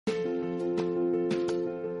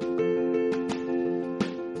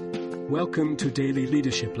Welcome to Daily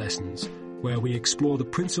Leadership Lessons, where we explore the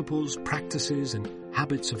principles, practices, and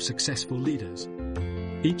habits of successful leaders.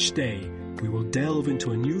 Each day, we will delve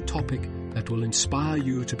into a new topic that will inspire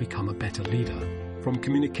you to become a better leader. From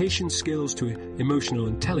communication skills to emotional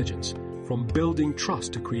intelligence, from building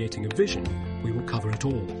trust to creating a vision, we will cover it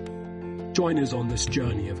all. Join us on this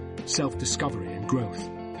journey of self-discovery and growth.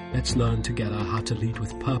 Let's learn together how to lead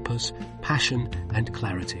with purpose, passion, and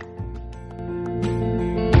clarity.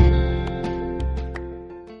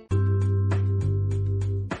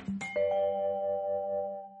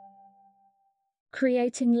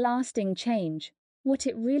 Creating lasting change, what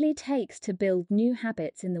it really takes to build new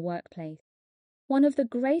habits in the workplace. One of the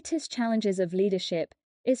greatest challenges of leadership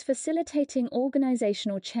is facilitating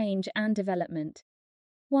organizational change and development.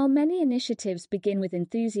 While many initiatives begin with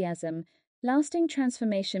enthusiasm, lasting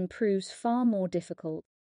transformation proves far more difficult.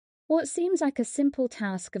 What seems like a simple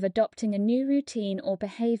task of adopting a new routine or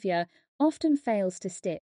behavior often fails to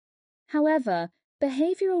stick. However,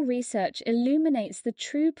 behavioral research illuminates the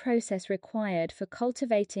true process required for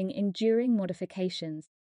cultivating enduring modifications.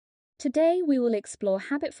 Today, we will explore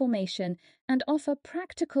habit formation and offer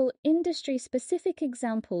practical, industry-specific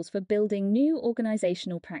examples for building new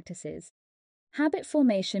organizational practices. Habit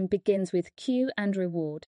formation begins with cue and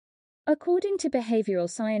reward. According to behavioral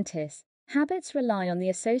scientists, habits rely on the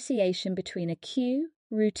association between a cue,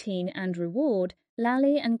 routine, and reward.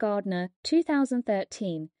 Lally and Gardner,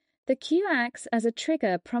 2013. The cue acts as a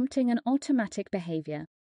trigger prompting an automatic behavior.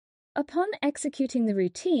 Upon executing the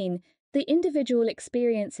routine, the individual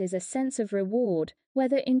experiences a sense of reward,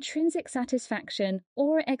 whether intrinsic satisfaction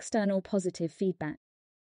or external positive feedback.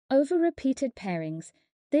 Over repeated pairings,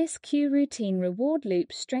 this cue-routine reward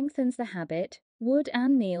loop strengthens the habit. Wood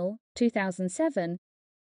and Neal, 2007.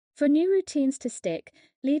 For new routines to stick,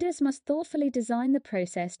 leaders must thoughtfully design the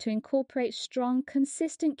process to incorporate strong,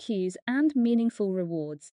 consistent cues and meaningful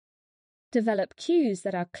rewards. Develop cues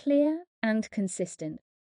that are clear and consistent.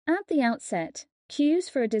 At the outset, cues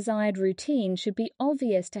for a desired routine should be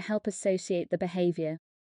obvious to help associate the behavior.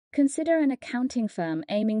 Consider an accounting firm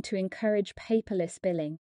aiming to encourage paperless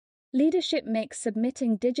billing. Leadership makes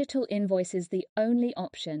submitting digital invoices the only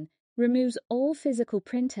option, removes all physical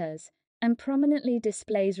printers, and prominently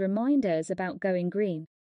displays reminders about going green.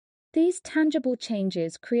 These tangible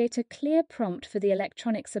changes create a clear prompt for the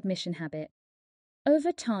electronic submission habit.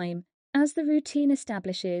 Over time, as the routine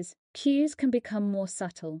establishes, cues can become more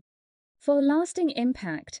subtle. For lasting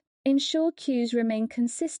impact, ensure cues remain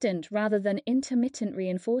consistent rather than intermittent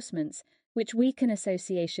reinforcements, which weaken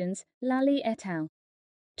associations. Lally et al.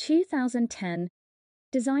 2010.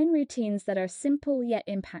 Design routines that are simple yet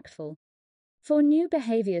impactful. For new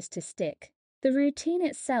behaviors to stick, the routine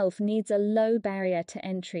itself needs a low barrier to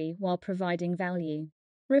entry while providing value.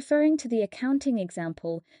 Referring to the accounting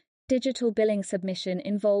example, digital billing submission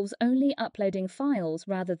involves only uploading files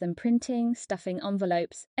rather than printing, stuffing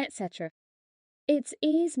envelopes, etc. Its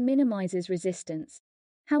ease minimizes resistance.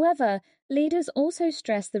 However, leaders also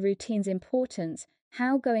stress the routine's importance,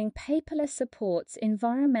 how going paperless supports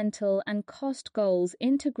environmental and cost goals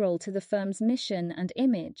integral to the firm's mission and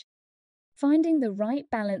image. Finding the right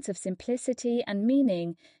balance of simplicity and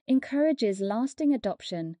meaning encourages lasting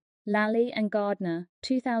adoption. Lally and Gardner,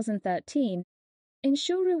 2013.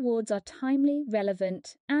 Ensure rewards are timely,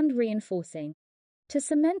 relevant, and reinforcing. To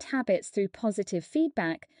cement habits through positive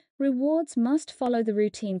feedback, rewards must follow the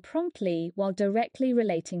routine promptly while directly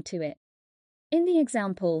relating to it. In the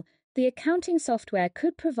example, the accounting software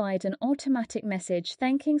could provide an automatic message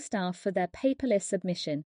thanking staff for their paperless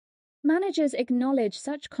submission. Managers acknowledge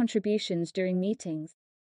such contributions during meetings.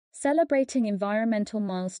 Celebrating environmental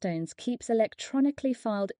milestones keeps electronically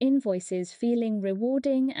filed invoices feeling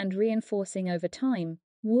rewarding and reinforcing over time.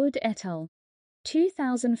 Wood et al.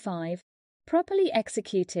 2005. Properly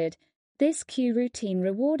executed, this cue routine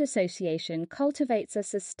reward association cultivates a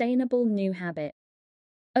sustainable new habit.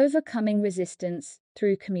 Overcoming resistance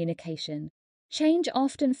through communication. Change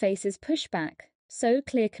often faces pushback, so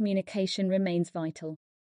clear communication remains vital.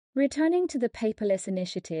 Returning to the paperless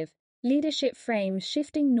initiative, leadership frames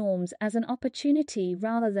shifting norms as an opportunity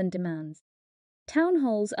rather than demands. Town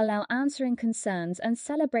halls allow answering concerns and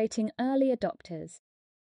celebrating early adopters.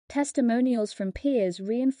 Testimonials from peers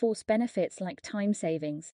reinforce benefits like time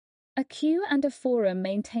savings. A cue and a forum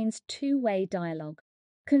maintains two-way dialogue.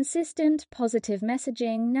 Consistent, positive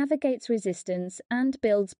messaging navigates resistance and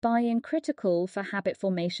builds buy-in critical for habit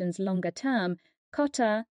formation's longer term.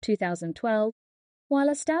 Cotter, 2012. While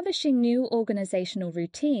establishing new organizational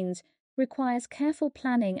routines requires careful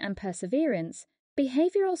planning and perseverance,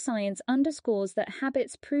 behavioral science underscores that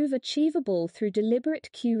habits prove achievable through deliberate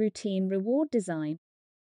cue routine reward design.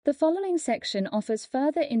 The following section offers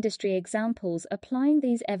further industry examples applying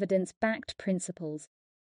these evidence-backed principles.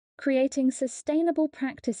 Creating sustainable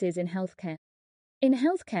practices in healthcare. In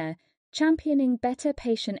healthcare, championing better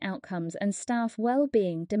patient outcomes and staff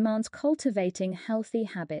well-being demands cultivating healthy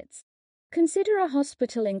habits. Consider a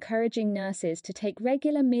hospital encouraging nurses to take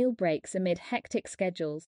regular meal breaks amid hectic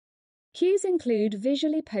schedules. Cues include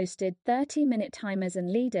visually posted 30-minute timers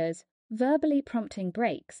and leaders, verbally prompting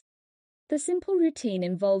breaks. The simple routine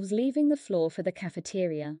involves leaving the floor for the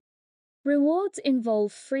cafeteria. Rewards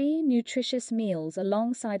involve free, nutritious meals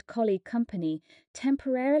alongside colleague company,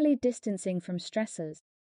 temporarily distancing from stressors.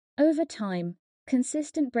 Over time,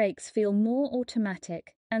 consistent breaks feel more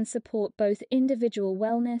automatic and support both individual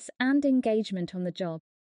wellness and engagement on the job.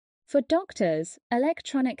 For doctors,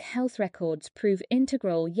 electronic health records prove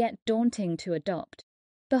integral yet daunting to adopt.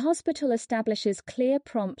 The hospital establishes clear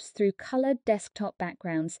prompts through colored desktop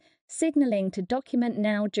backgrounds, signaling to document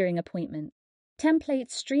now during appointment.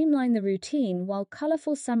 Templates streamline the routine while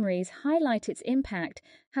colorful summaries highlight its impact,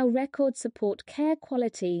 how records support care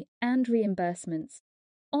quality and reimbursements.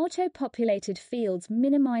 Auto-populated fields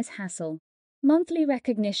minimize hassle. Monthly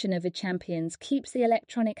recognition of champions keeps the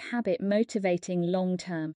electronic habit motivating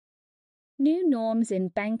long-term. New norms in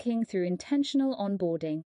banking through intentional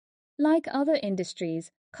onboarding. Like other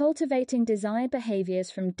industries, cultivating desired behaviors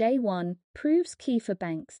from day one proves key for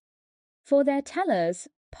banks. For their tellers,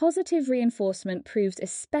 positive reinforcement proves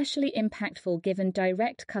especially impactful given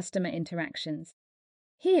direct customer interactions.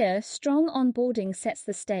 Here, strong onboarding sets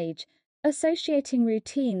the stage, associating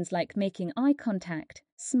routines like making eye contact,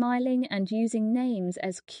 smiling, and using names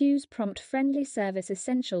as cues prompt friendly service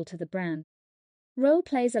essential to the brand. Role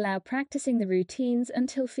plays allow practicing the routines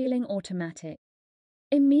until feeling automatic.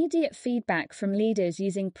 Immediate feedback from leaders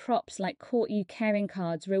using props like Caught You Caring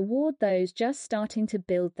cards reward those just starting to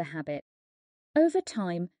build the habit. Over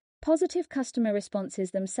time, positive customer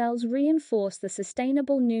responses themselves reinforce the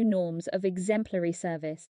sustainable new norms of exemplary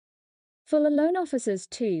service. For the loan officers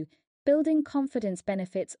too, building confidence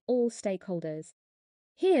benefits all stakeholders.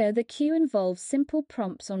 Here, the cue involves simple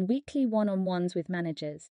prompts on weekly one-on-ones with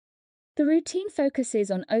managers. The routine focuses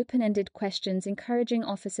on open-ended questions encouraging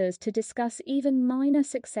officers to discuss even minor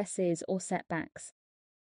successes or setbacks.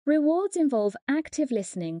 Rewards involve active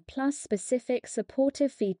listening plus specific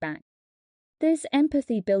supportive feedback. This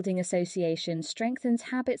empathy-building association strengthens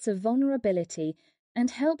habits of vulnerability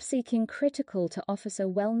and help seeking critical to officer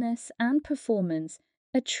wellness and performance,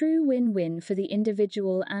 a true win-win for the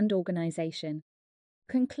individual and organization.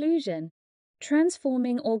 Conclusion: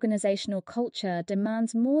 transforming organizational culture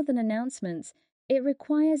demands more than announcements. It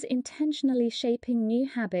requires intentionally shaping new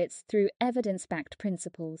habits through evidence-backed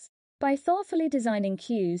principles. By thoughtfully designing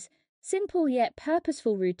cues, simple yet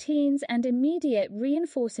purposeful routines, and immediate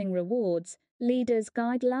reinforcing rewards, leaders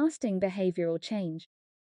guide lasting behavioral change.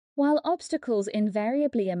 While obstacles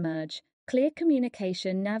invariably emerge, clear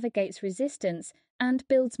communication navigates resistance and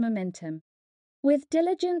builds momentum. With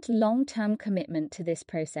diligent long-term commitment to this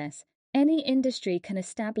process, any industry can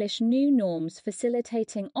establish new norms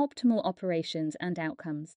facilitating optimal operations and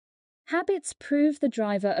outcomes. Habits prove the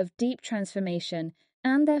driver of deep transformation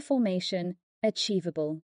and their formation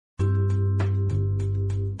achievable.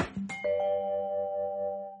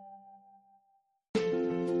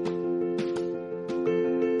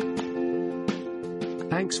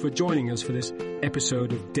 Thanks for joining us for this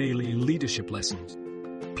episode of Daily Leadership Lessons.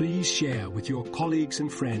 Please share with your colleagues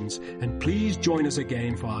and friends, and please join us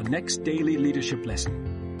again for our next Daily Leadership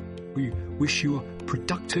Lesson. We wish you a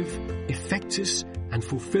productive, effective, and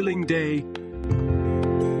fulfilling day.